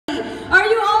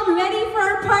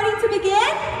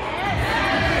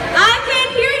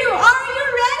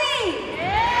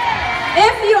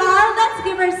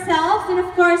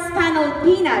course,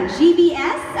 Panalpina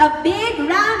GBS. A big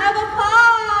round of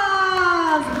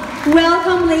applause!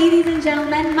 Welcome, ladies and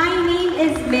gentlemen. My name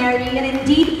is Mary, and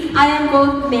indeed, I am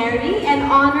both Mary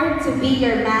and honored to be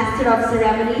your Master of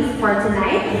Ceremonies for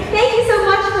tonight. Thank you so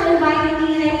much for inviting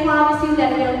me, and I promise you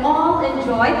that we'll all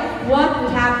enjoy what we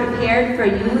have prepared for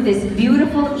you this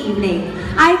beautiful evening.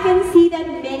 I can see that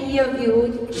many of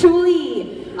you truly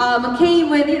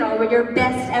came with, with your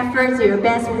best efforts or your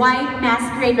best white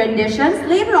masquerade renditions.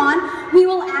 Later on, we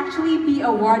will actually be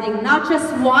awarding not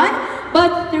just 1,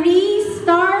 but 3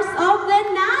 stars of the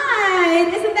night.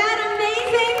 Isn't that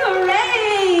amazing?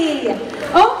 Hooray!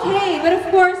 Okay, but of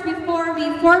course, before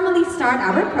we formally start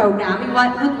our program, we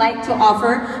would like to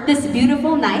offer this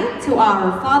beautiful night to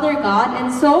our Father God,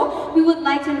 and so we would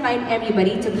like to invite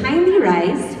everybody to kindly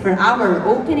rise for our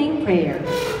opening prayer.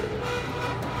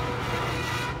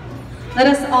 Let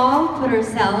us all put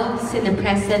ourselves in the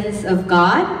presence of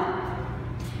God.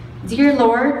 Dear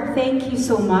Lord, thank you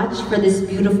so much for this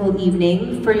beautiful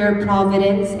evening, for your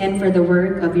providence, and for the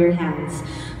work of your hands.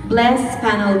 Bless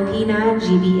Panalpina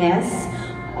GBS,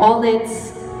 all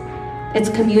its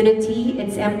community,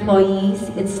 its employees,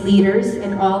 its leaders,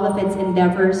 and all of its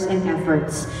endeavors and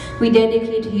efforts. We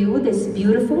dedicate to you this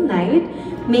beautiful night.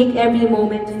 Make every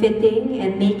moment fitting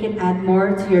and make it add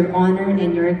more to your honor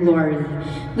and your glory.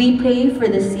 We pray for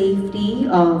the safety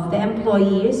of the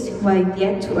employees who have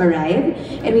yet to arrive,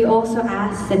 and we also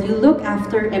ask that you look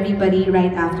after everybody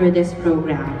right after this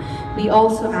program. We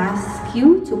also ask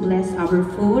you to bless our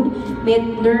food. May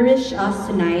it nourish us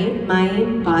tonight,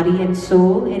 mind, body, and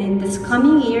soul. And in this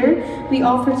coming year, we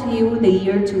offer to you the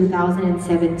year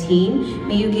 2017.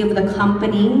 May you give the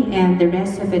company and the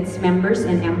rest of its members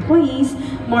and employees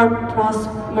more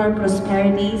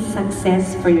prosperity,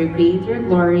 success for your greater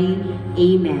glory.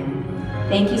 Amen.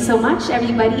 Thank you so much,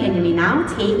 everybody, and you may now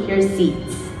take your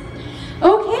seats.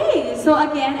 Okay, so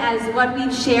again, as what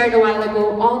we've shared a while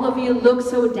ago, all of you look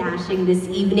so dashing this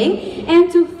evening.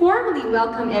 And to formally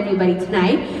welcome everybody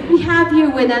tonight, we have here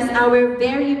with us our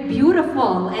very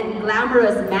beautiful and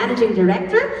glamorous Managing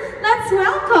Director. Let's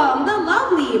welcome the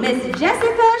lovely Miss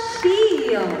Jessica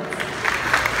Shields.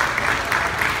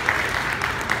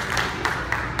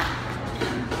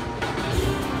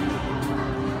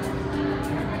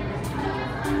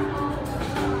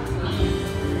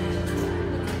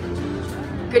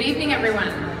 Good evening,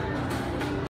 everyone.